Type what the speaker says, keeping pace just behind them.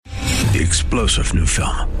the explosive new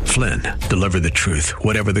film, Flynn, Deliver the Truth,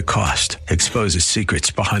 Whatever the Cost, exposes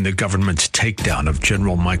secrets behind the government's takedown of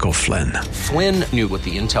General Michael Flynn. Flynn knew what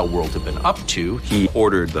the intel world had been up to. He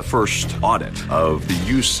ordered the first audit of the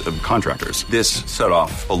use of contractors. This set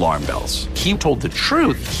off alarm bells. He told the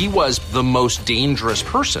truth. He was the most dangerous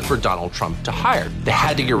person for Donald Trump to hire. They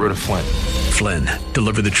had to get rid of Flynn. Flynn,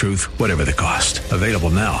 Deliver the Truth, Whatever the Cost. Available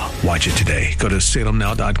now. Watch it today. Go to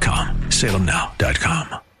salemnow.com.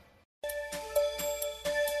 salemnow.com.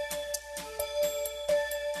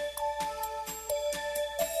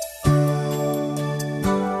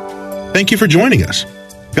 Thank you for joining us.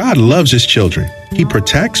 God loves His children. He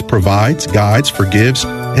protects, provides, guides, forgives,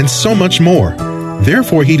 and so much more.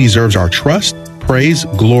 Therefore, He deserves our trust, praise,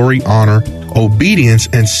 glory, honor, obedience,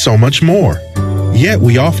 and so much more. Yet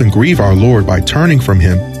we often grieve our Lord by turning from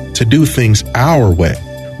Him to do things our way,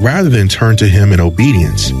 rather than turn to Him in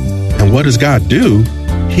obedience. And what does God do?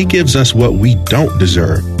 He gives us what we don't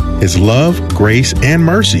deserve, His love, grace, and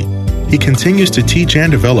mercy. He continues to teach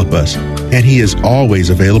and develop us, and He is always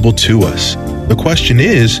available to us. The question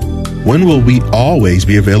is, when will we always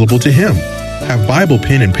be available to Him? Have Bible,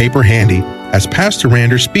 pen, and paper handy as Pastor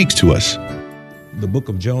Rander speaks to us. The book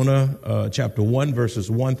of Jonah, chapter 1,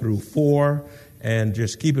 verses 1 through 4. And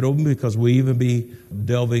just keep it open because we'll even be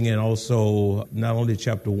delving in also not only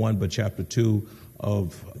chapter 1, but chapter 2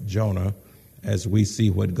 of Jonah as we see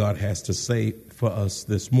what God has to say for us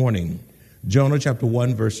this morning. Jonah chapter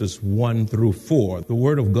 1, verses 1 through 4. The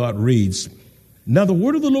word of God reads, Now the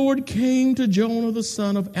word of the Lord came to Jonah the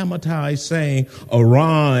son of Amittai, saying,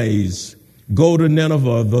 Arise, go to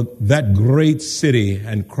Nineveh, that great city,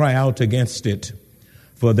 and cry out against it,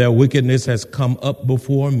 for their wickedness has come up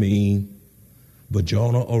before me. But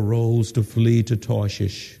Jonah arose to flee to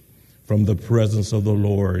Tarshish from the presence of the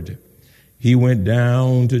Lord. He went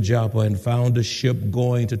down to Joppa and found a ship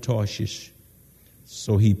going to Tarshish.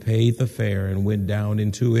 So he paid the fare and went down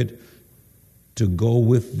into it to go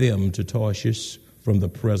with them to Tarshish from the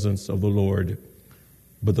presence of the Lord.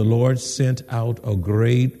 But the Lord sent out a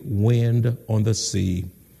great wind on the sea,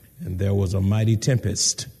 and there was a mighty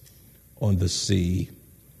tempest on the sea,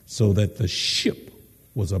 so that the ship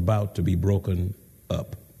was about to be broken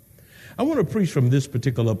up. I want to preach from this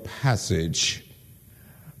particular passage,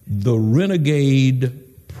 the renegade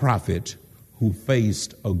prophet who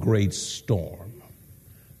faced a great storm.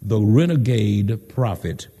 The renegade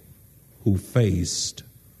prophet who faced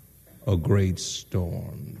a great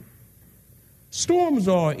storm. Storms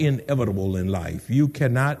are inevitable in life. You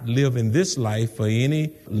cannot live in this life for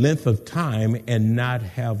any length of time and not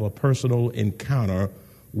have a personal encounter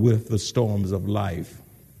with the storms of life.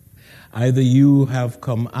 Either you have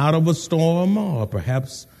come out of a storm, or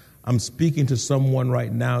perhaps I'm speaking to someone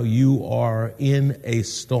right now, you are in a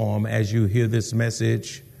storm as you hear this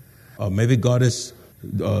message. Maybe God is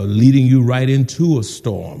leading you right into a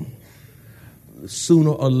storm. Sooner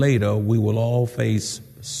or later, we will all face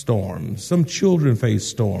storms. Some children face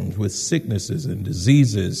storms with sicknesses and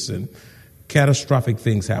diseases, and catastrophic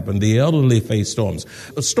things happen. The elderly face storms.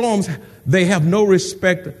 Storms, they have no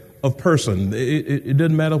respect of person. It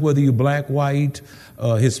doesn't matter whether you're black, white,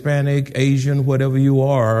 Hispanic, Asian, whatever you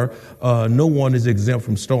are. No one is exempt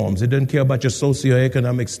from storms. It doesn't care about your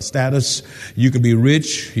socioeconomic status. You can be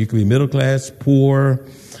rich, you can be middle class, poor.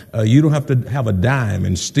 You don't have to have a dime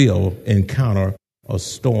and still encounter a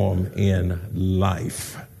storm in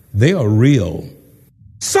life. They are real.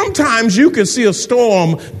 Sometimes you can see a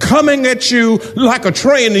storm coming at you like a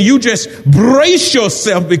train, and you just brace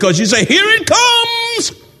yourself because you say, here it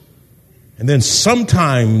comes. And then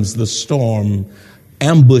sometimes the storm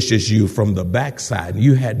ambushes you from the backside.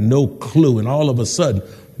 You had no clue, and all of a sudden,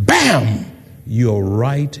 bam, you're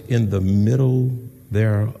right in the middle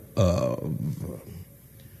thereof.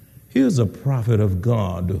 Here's a prophet of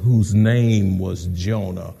God whose name was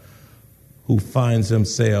Jonah, who finds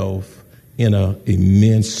himself in an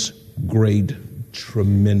immense, great,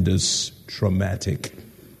 tremendous, traumatic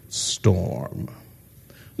storm.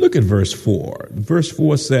 Look at verse 4. Verse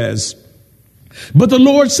 4 says, But the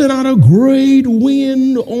Lord sent out a great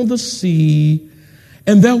wind on the sea,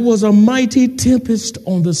 and there was a mighty tempest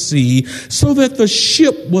on the sea, so that the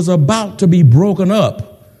ship was about to be broken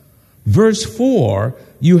up. Verse 4,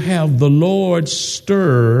 you have the Lord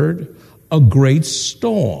stirred a great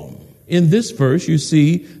storm. In this verse, you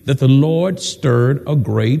see that the Lord stirred a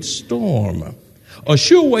great storm. A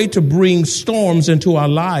sure way to bring storms into our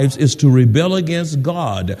lives is to rebel against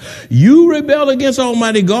God. You rebel against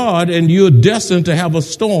Almighty God, and you're destined to have a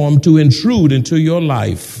storm to intrude into your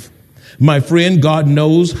life. My friend, God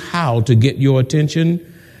knows how to get your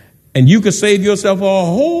attention, and you can save yourself a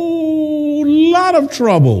whole lot of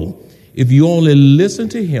trouble if you only listen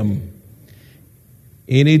to him,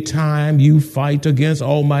 anytime you fight against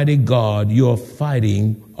Almighty God, you're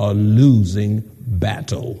fighting a losing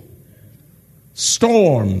battle.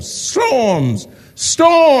 Storms, storms,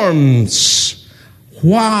 storms.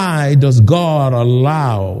 Why does God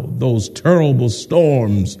allow those terrible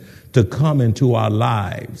storms to come into our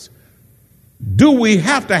lives? Do we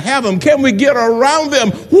have to have them? Can we get around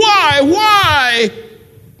them? Why?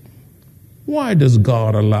 Why does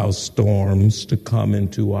God allow storms to come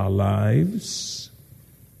into our lives?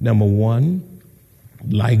 Number one,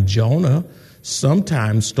 like Jonah,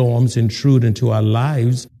 sometimes storms intrude into our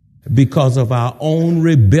lives because of our own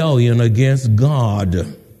rebellion against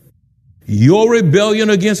God. Your rebellion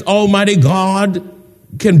against Almighty God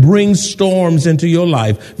can bring storms into your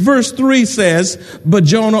life. Verse 3 says, but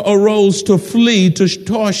Jonah arose to flee to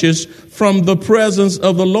Tarshish from the presence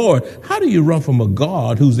of the Lord. How do you run from a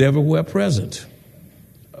God who's everywhere present?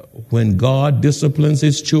 When God disciplines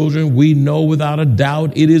his children, we know without a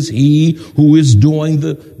doubt it is he who is doing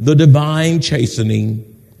the divine chastening.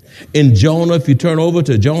 In Jonah, if you turn over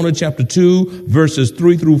to Jonah chapter 2, verses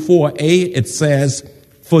 3 through 4a, it says,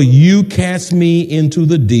 for you cast me into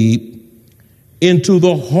the deep, into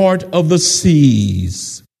the heart of the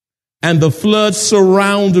seas, and the floods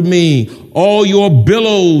surround me. All your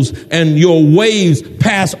billows and your waves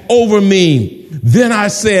pass over me. Then I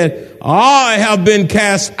said, I have been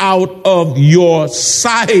cast out of your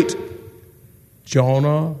sight.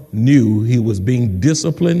 Jonah knew he was being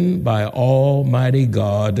disciplined by Almighty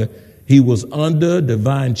God. He was under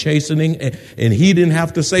divine chastening, and he didn't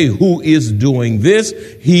have to say who is doing this.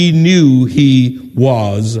 He knew he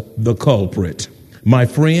was the culprit. My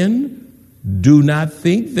friend, do not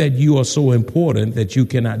think that you are so important that you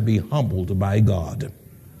cannot be humbled by God.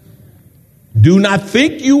 Do not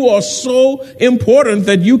think you are so important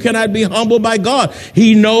that you cannot be humbled by God.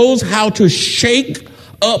 He knows how to shake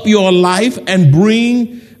up your life and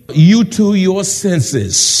bring you to your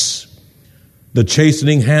senses. The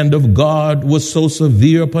chastening hand of God was so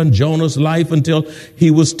severe upon Jonah's life until he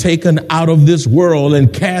was taken out of this world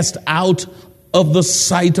and cast out of the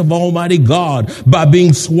sight of Almighty God by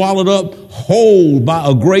being swallowed up whole by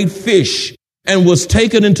a great fish, and was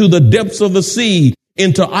taken into the depths of the sea,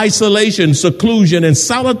 into isolation, seclusion, and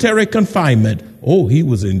solitary confinement. Oh, he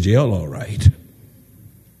was in jail, all right.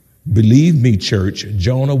 Believe me, church,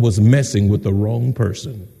 Jonah was messing with the wrong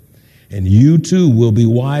person. And you too will be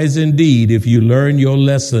wise indeed if you learn your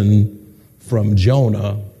lesson from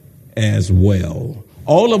Jonah as well.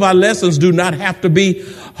 All of our lessons do not have to be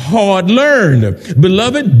hard learned.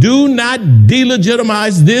 Beloved, do not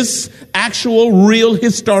delegitimize this actual real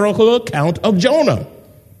historical account of Jonah.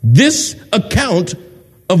 This account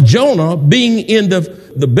of Jonah being in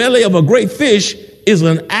the belly of a great fish is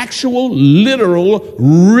an actual, literal,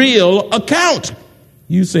 real account.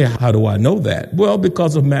 You say, how do I know that? Well,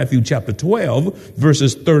 because of Matthew chapter 12,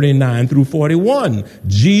 verses 39 through 41.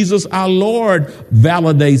 Jesus, our Lord,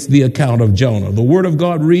 validates the account of Jonah. The word of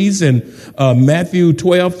God reads in Matthew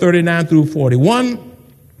 12, 39 through 41.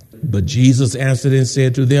 But Jesus answered and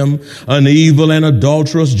said to them, an evil and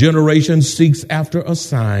adulterous generation seeks after a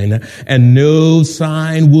sign, and no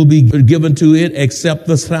sign will be given to it except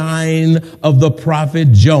the sign of the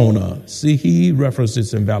prophet Jonah. See, he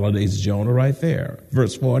references and validates Jonah right there.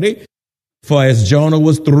 Verse 40. For as Jonah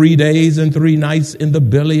was 3 days and 3 nights in the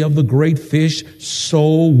belly of the great fish,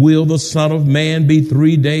 so will the Son of Man be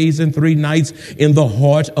 3 days and 3 nights in the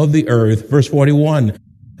heart of the earth. Verse 41.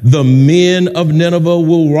 The men of Nineveh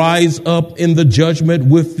will rise up in the judgment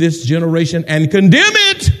with this generation and condemn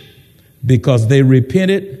it, because they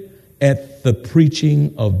repented at the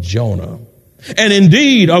preaching of Jonah. And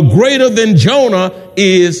indeed, a greater than Jonah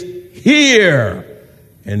is here.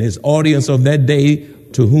 And his audience of that day,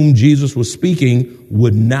 to whom Jesus was speaking,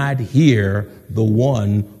 would not hear the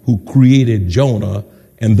one who created Jonah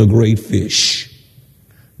and the great fish.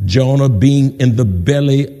 Jonah being in the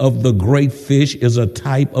belly of the great fish is a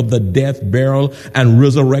type of the death, burial, and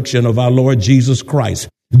resurrection of our Lord Jesus Christ.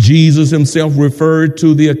 Jesus himself referred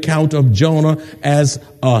to the account of Jonah as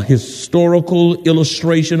a historical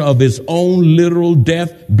illustration of his own literal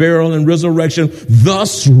death, burial, and resurrection,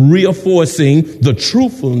 thus reinforcing the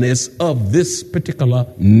truthfulness of this particular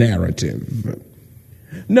narrative.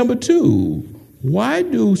 Number 2, why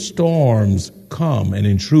do storms come and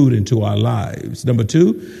intrude into our lives? Number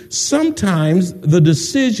 2, sometimes the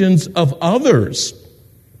decisions of others,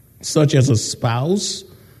 such as a spouse,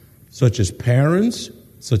 such as parents,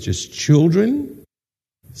 such as children,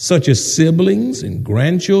 such as siblings and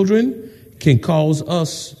grandchildren, can cause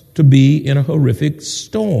us to be in a horrific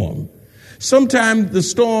storm. Sometimes the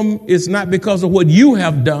storm is not because of what you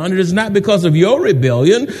have done. It is not because of your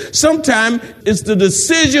rebellion. Sometimes it's the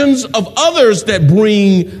decisions of others that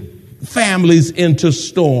bring families into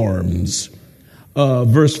storms.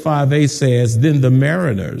 Verse 5a says, then the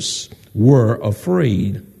mariners were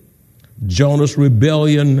afraid. Jonah's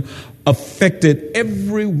rebellion affected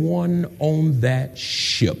everyone on that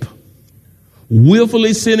ship.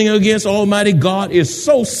 Willfully sinning against Almighty God is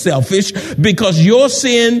so selfish because your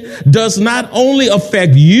sin does not only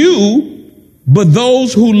affect you, but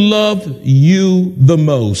those who love you the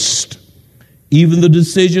most. Even the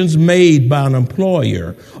decisions made by an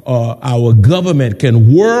employer or our government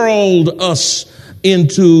can whirl us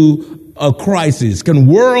into a crisis, can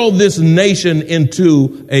whirl this nation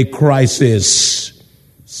into a crisis.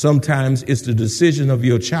 Sometimes it's the decision of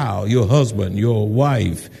your child, your husband, your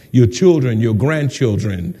wife, your children, your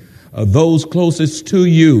grandchildren, those closest to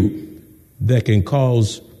you that can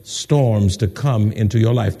cause storms to come into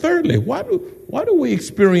your life. Thirdly, why do we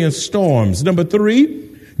experience storms? Number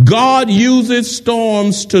 3, God uses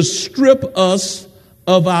storms to strip us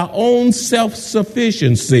of our own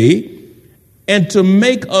self-sufficiency and to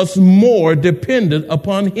make us more dependent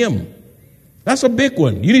upon Him. That's a big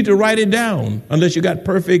one. You need to write it down unless you got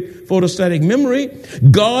perfect photostatic memory.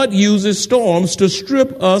 God uses storms to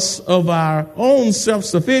strip us of our own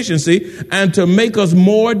self-sufficiency and to make us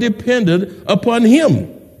more dependent upon Him.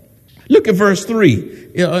 Look at verse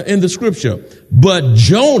 3 in the scripture. But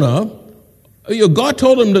Jonah, God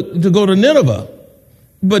told him to go to Nineveh.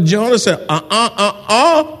 But Jonah said,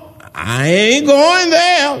 I ain't going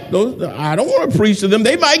there. I don't want to preach to them.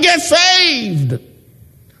 They might get saved.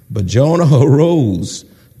 But Jonah arose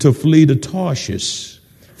to flee to Tarshish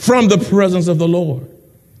from the presence of the Lord.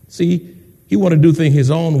 See, he wanted to do things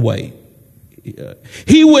his own way.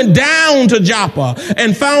 He went down to Joppa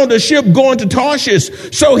and found a ship going to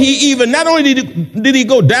Tarshish. So he even, not only did he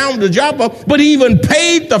go down to Joppa, but he even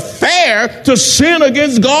paid the fare to sin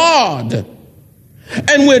against God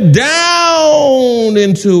and went down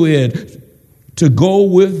into it to go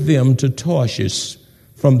with them to Tarshish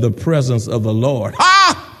from the presence of the Lord.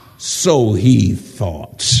 So he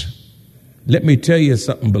thought. Let me tell you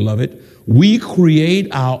something, beloved. We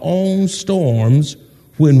create our own storms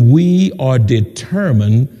when we are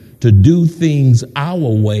determined to do things our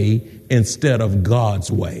way instead of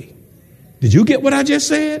God's way. Did you get what I just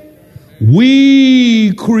said?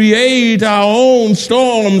 We create our own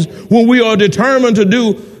storms when we are determined to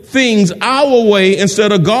do things our way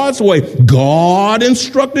instead of God's way. God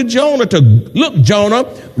instructed Jonah to, look, Jonah,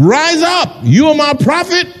 rise up. You are my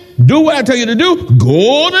prophet. Do what I tell you to do.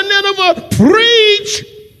 Go to Nineveh. Preach.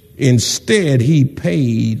 Instead, he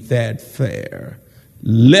paid that fare,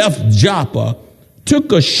 left Joppa,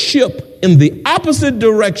 took a ship in the opposite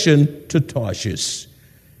direction to Tarshish.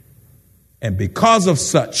 And because of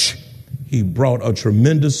such, he brought a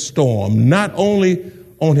tremendous storm, not only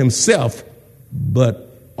on himself, but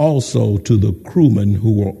also to the crewmen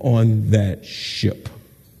who were on that ship.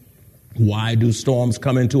 Why do storms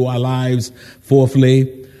come into our lives?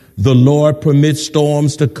 Fourthly, the Lord permits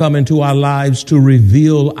storms to come into our lives to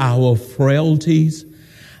reveal our frailties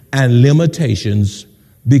and limitations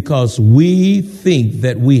because we think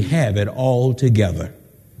that we have it all together.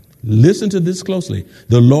 Listen to this closely.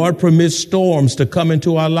 The Lord permits storms to come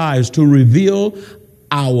into our lives to reveal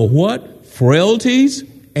our what? Frailties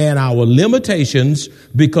and our limitations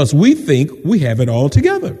because we think we have it all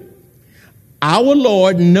together. Our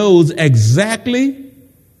Lord knows exactly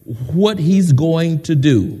what He's going to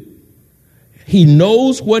do. He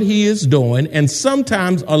knows what He is doing and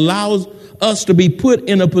sometimes allows us to be put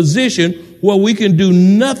in a position where we can do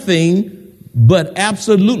nothing but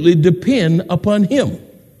absolutely depend upon Him.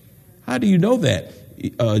 How do you know that?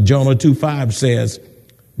 Jonah 2:5 says,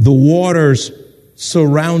 the waters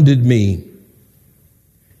surrounded me,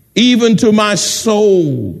 even to my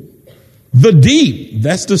soul. The deep,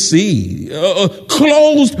 that's the sea,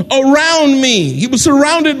 closed around me. He was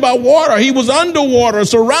surrounded by water. He was underwater,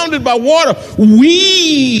 surrounded by water.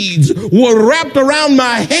 Weeds were wrapped around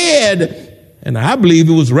my head. And I believe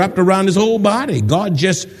it was wrapped around his whole body. God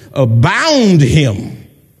just bound him.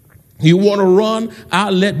 You want to run?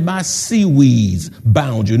 I'll let my seaweeds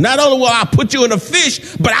bound you. Not only will I put you in a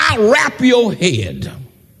fish, but I'll wrap your head.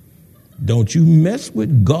 Don't you mess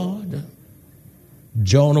with God.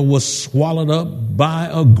 Jonah was swallowed up by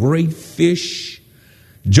a great fish.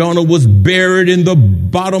 Jonah was buried in the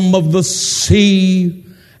bottom of the sea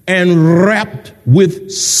and wrapped with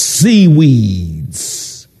seaweeds.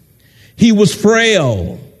 He was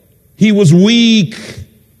frail. He was weak.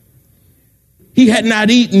 He had not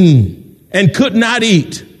eaten and could not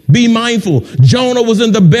eat. Be mindful. Jonah was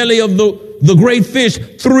in the belly of the the great fish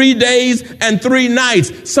 3 days and 3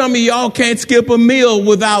 nights. Some of y'all can't skip a meal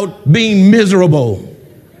without being miserable.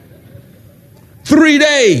 3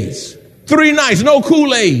 days, 3 nights, no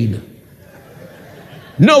Kool-Aid,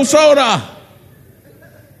 no soda,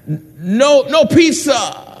 no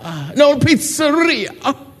pizza, no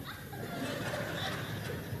pizzeria,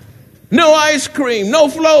 no ice cream, no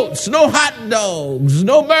floats, no hot dogs,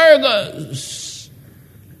 no burgers.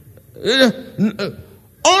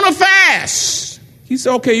 On a fast. He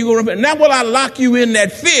said, okay, you're going to, now will I lock you in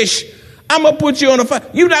that fish? I'm going to put you on a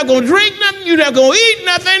fast. You're not going to drink nothing. You're not going to eat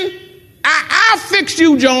nothing. I'll fix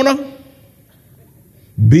you, Jonah.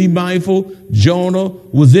 Be mindful, Jonah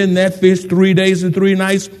was in that fish 3 days and 3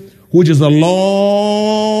 nights, which is a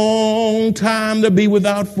long time to be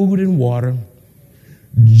without food and water.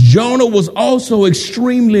 Jonah was also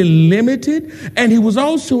extremely limited, and he was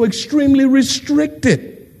also extremely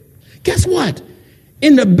restricted. Guess what?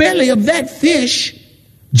 In the belly of that fish,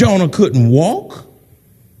 Jonah couldn't walk.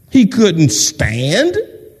 He couldn't stand.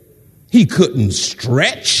 He couldn't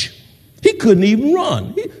stretch. He couldn't even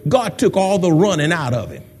run. God took all the running out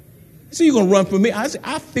of him. So you're going to run from me? I said,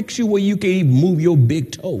 I'll fix you where you can't even move your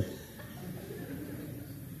big toe.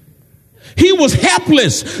 He was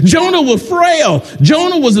helpless. Jonah was frail.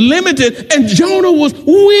 Jonah was limited, and Jonah was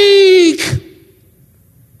weak.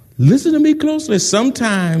 Listen to me closely.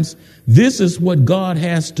 Sometimes this is what God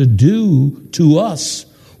has to do to us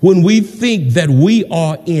when we think that we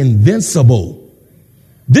are invincible.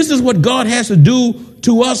 This is what God has to do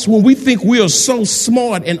to us when we think we are so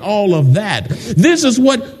smart and all of that. This is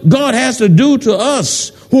what God has to do to us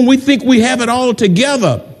when we think we have it all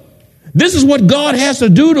together. This is what God has to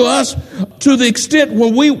do to us to the extent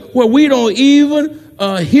where we don't even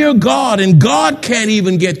hear God, and God can't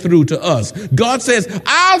even get through to us. God says,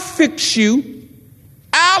 I'll fix you.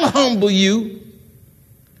 I'll humble you.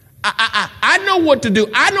 I know what to do.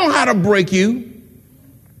 I know how to break you.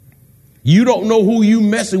 You don't know who you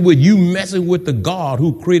messing with. You messing with the God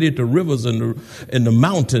who created the rivers and the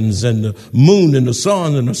mountains and the moon and the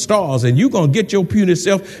sun and the stars. And you're going to get your puny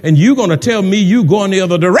self and you're going to tell me you going the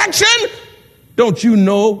other direction? Don't you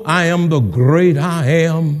know I am the great I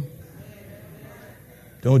am?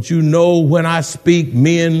 Don't you know when I speak,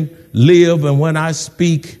 men live, and when I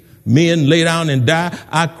speak, men lay down and die?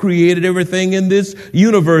 I created everything in this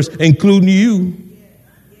universe, including you.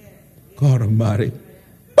 God Almighty.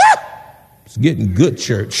 It's getting good,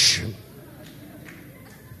 church.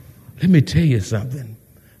 Let me tell you something.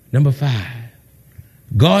 Number 5,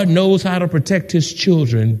 God knows how to protect his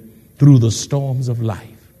children through the storms of life.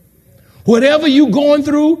 Whatever you're going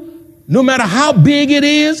through, no matter how big it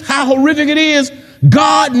is, how horrific it is,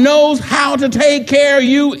 God knows how to take care of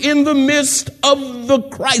you in the midst of the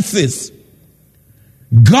crisis.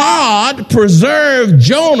 God preserved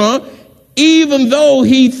Jonah even though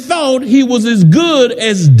he thought he was as good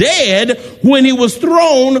as dead when he was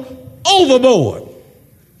thrown overboard.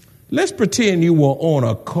 Let's pretend you were on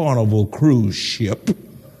a Carnival cruise ship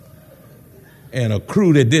and a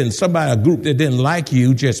group that didn't like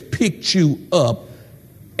you just picked you up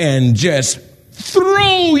and just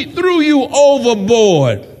threw you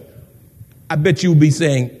overboard. I bet you'll be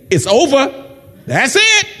saying, it's over. That's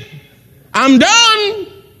it. I'm done.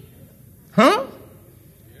 Huh?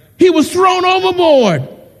 He was thrown overboard,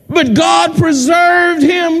 but God preserved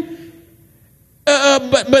him.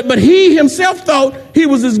 But he himself thought he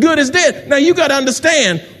was as good as dead. Now you got to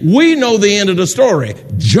understand, we know the end of the story.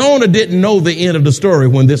 Jonah didn't know the end of the story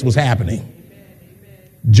when this was happening.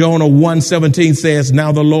 Jonah 1:17 says,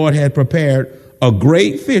 now the Lord had prepared a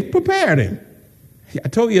great fish, prepared him. I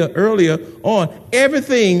told you earlier on,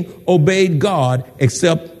 everything obeyed God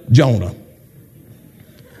except Jonah.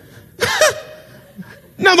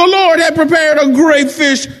 Now the Lord had prepared a great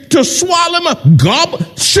fish to swallow him up. Gobble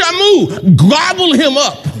him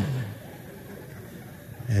up.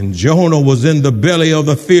 And Jonah was in the belly of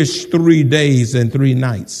the fish 3 days and 3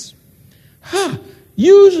 nights.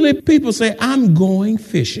 Usually people say, I'm going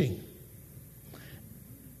fishing.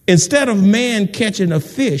 Instead of man catching a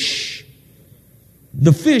fish,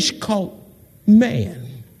 the fish caught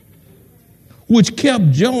man, which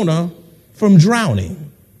kept Jonah from drowning.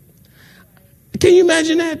 Can you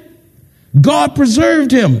imagine that? God preserved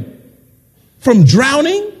him from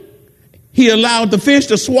drowning. He allowed the fish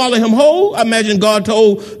to swallow him whole. I imagine God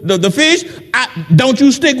told the fish, don't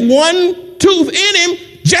you stick one tooth in him.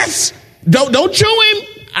 Just don't chew him.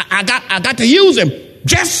 I got to use him.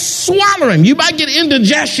 Just swallow him. You might get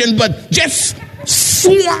indigestion, but just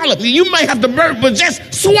swallow him. You might have to burp, but just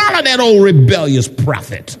swallow that old rebellious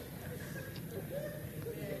prophet.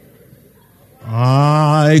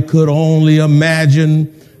 I could only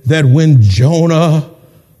imagine that when Jonah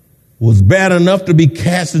was bad enough to be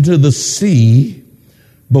cast into the sea,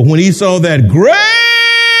 but when he saw that great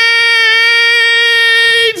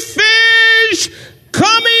fish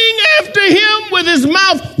coming after him with his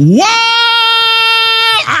mouth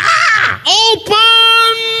open,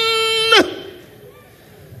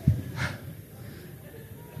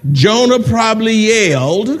 Jonah probably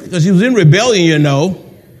yelled, because he was in rebellion, you know.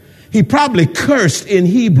 He probably cursed in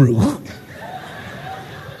Hebrew.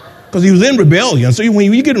 Because he was in rebellion. So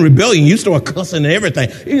when you get in rebellion, you start cussing and everything.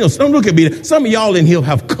 You know, look at me. Some of y'all in here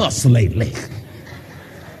have cussed lately.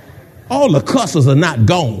 All the cusses are not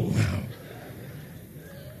gone.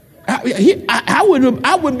 I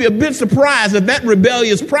wouldn't be a bit surprised if that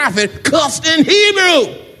rebellious prophet cussed in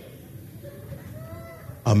Hebrew.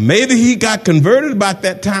 Or maybe he got converted about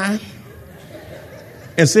that time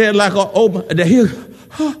and said like, oh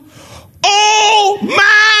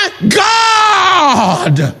my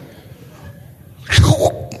God.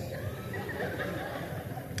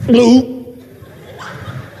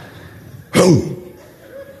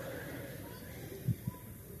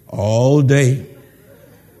 All day,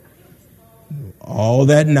 all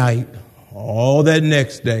that night, all that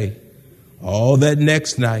next day, all that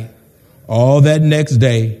next night, all that next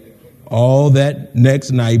day, all that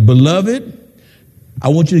next night. Beloved, I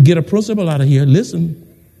want you to get a principle out of here. Listen.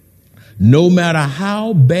 No matter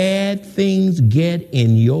how bad things get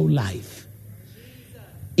in your life,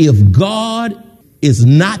 if God is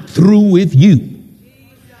not through with you,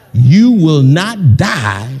 you will not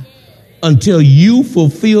die until you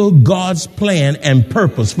fulfill God's plan and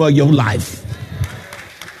purpose for your life.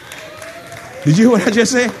 Did you hear what I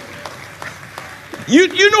just said?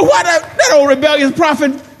 You know why that old rebellious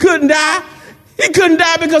prophet couldn't die? He couldn't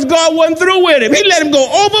die because God wasn't through with him. He let him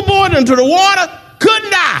go overboard into the water,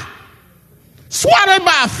 couldn't die. Swallowed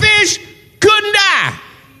by a fish, couldn't die.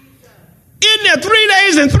 In there 3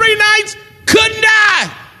 days and 3 nights, couldn't die.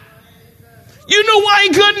 You know why he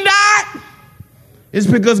couldn't die? It's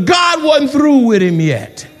because God wasn't through with him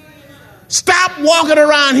yet. Stop walking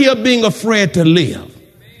around here being afraid to live.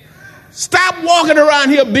 Stop walking around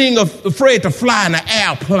here being afraid to fly in an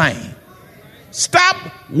airplane. Stop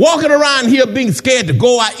walking around here being scared to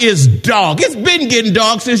go out. It's dark. It's been getting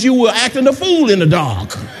dark since you were acting a fool in the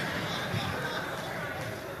dark.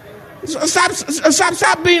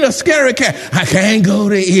 Stop being a scary cat. I can't go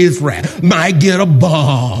to Israel. Might get a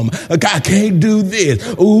bomb. I can't do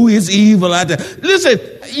this. Oh, it's evil out there. Listen,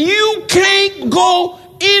 you can't go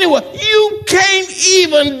anywhere. You can't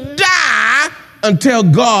even die until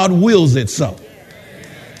God wills it so.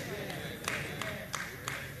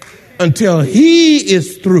 Until he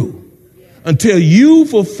is through. Until you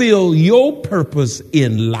fulfill your purpose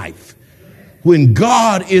in life. When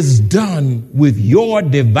God is done with your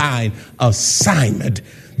divine assignment,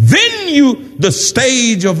 then the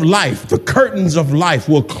stage of life, the curtains of life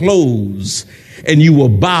will close and you will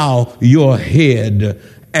bow your head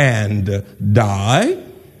and die.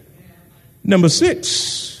 Number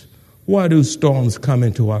 6, why do storms come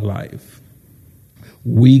into our life?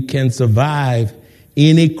 We can survive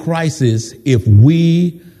any crisis if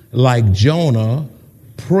we, like Jonah,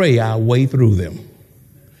 pray our way through them.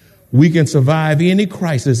 We can survive any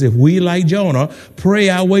crisis if we, like Jonah, pray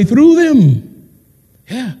our way through them.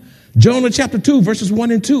 Yeah. Jonah chapter 2, verses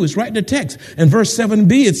 1 and 2. It's right in the text. And verse 7b,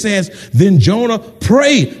 it says, then Jonah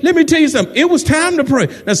prayed. Let me tell you something. It was time to pray.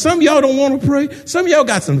 Now, some of y'all don't want to pray. Some of y'all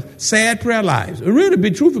got some sad prayer lives. Really,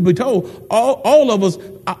 be truthful, be told, all of us,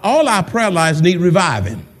 all our prayer lives need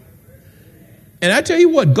reviving. And I tell you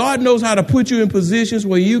what, God knows how to put you in positions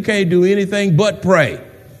where you can't do anything but pray.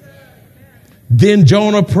 Then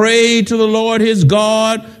Jonah prayed to the Lord his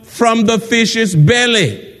God from the fish's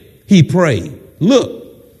belly. He prayed. Look.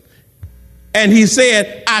 And he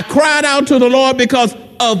said, I cried out to the Lord because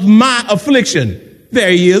of my affliction.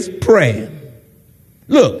 There he is praying.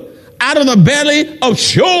 Look, out of the belly of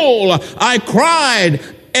Sheol I cried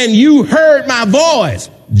and you heard my voice.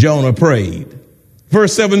 Jonah prayed.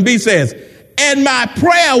 Verse 7b says, and my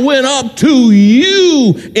prayer went up to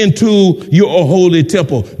you into your holy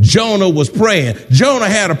temple. Jonah was praying. Jonah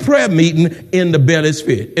had a prayer meeting in the belly's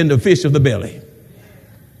fish, in the fish of the belly.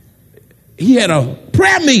 He had a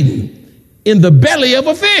prayer meeting in the belly of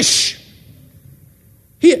a fish.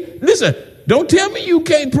 Listen, don't tell me you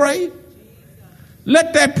can't pray.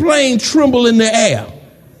 Let that plane tremble in the air.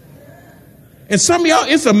 And some of y'all,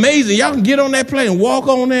 it's amazing. Y'all can get on that plane and walk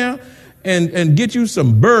on there and get you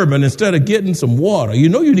some bourbon instead of getting some water. You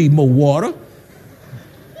know you need more water.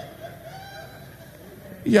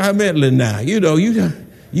 Yeah, I'm meddling now. You know, you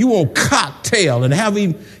You want cocktail and have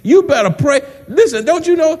him. You better pray. Listen, don't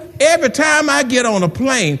you know, every time I get on a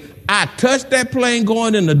plane, I touch that plane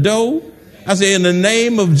going in the door. I say, in the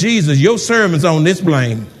name of Jesus, your sermon's on this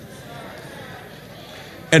plane.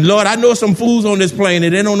 And Lord, I know some fools on this plane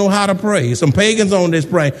and they don't know how to pray. Some pagans on this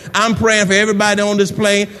plane. I'm praying for everybody on this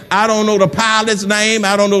plane. I don't know the pilot's name.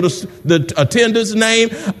 I don't know the attendant's name,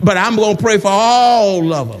 but I'm going to pray for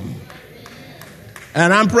all of them.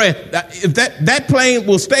 And I'm praying that if that plane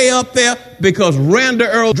will stay up there because Randall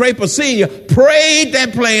Earl Draper Sr. prayed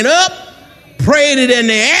that plane up, prayed it in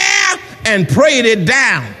the air, and prayed it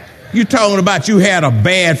down. You talking about you had a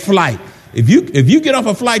bad flight. If you get off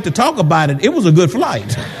a flight to talk about it, it was a good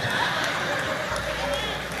flight.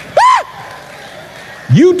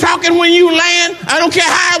 You talking when you land, I don't care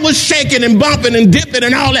how it was shaking and bumping and dipping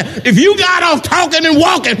and all that. If you got off talking and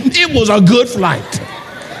walking, it was a good flight.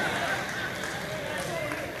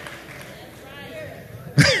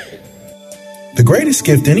 The greatest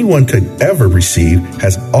gift anyone could ever receive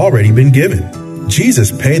has already been given. Jesus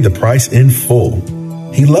paid the price in full.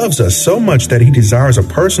 He loves us so much that he desires a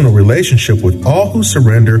personal relationship with all who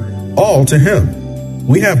surrender all to him.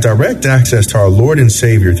 We have direct access to our Lord and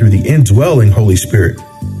Savior through the indwelling Holy Spirit.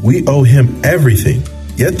 We owe him everything,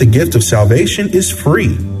 yet the gift of salvation is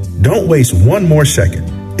free. Don't waste one more second.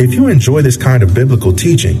 If you enjoy this kind of biblical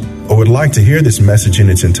teaching or would like to hear this message in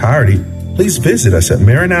its entirety, please visit us at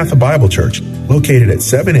Maranatha Bible Church, located at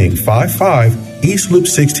 7855 East Loop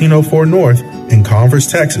 1604 North in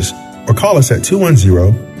Converse, Texas, or call us at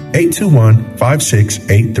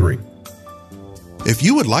 210-821-5683. If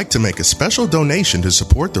you would like to make a special donation to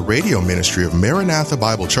support the radio ministry of Maranatha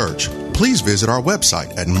Bible Church, please visit our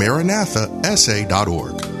website at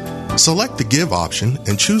maranathasa.org. Select the Give option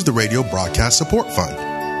and choose the Radio Broadcast Support Fund.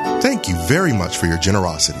 Thank you very much for your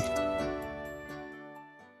generosity.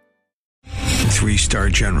 3-star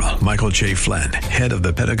General Michael J. Flynn, head of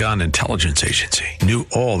the Pentagon Intelligence Agency, knew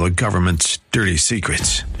all the government's dirty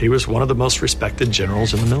secrets. He was one of the most respected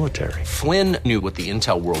generals in the military. Flynn knew what the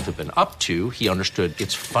intel world had been up to. He understood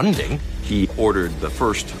its funding. He ordered the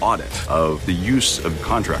first audit of the use of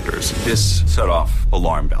contractors. This set off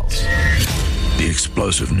alarm bells. The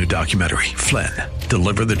explosive new documentary, Flynn,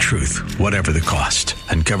 Deliver the Truth, Whatever the Cost,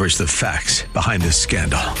 uncovers the facts behind this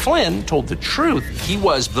scandal. Flynn told the truth. He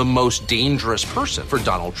was the most dangerous person for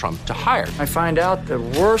Donald Trump to hire. I find out the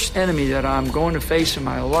worst enemy that I'm going to face in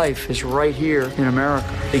my life is right here in America.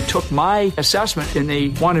 They took my assessment and they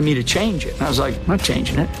wanted me to change it. And I was like, I'm not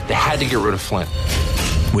changing it. They had to get rid of Flynn.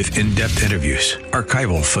 With in-depth interviews,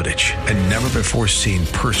 archival footage, and never-before-seen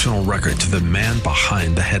personal records of the man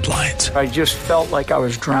behind the headlines. I just felt like I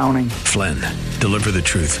was drowning. Flynn, Deliver the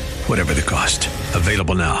Truth, Whatever the Cost.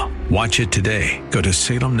 Available now. Watch it today. Go to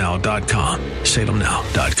salemnow.com.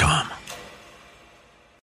 salemnow.com.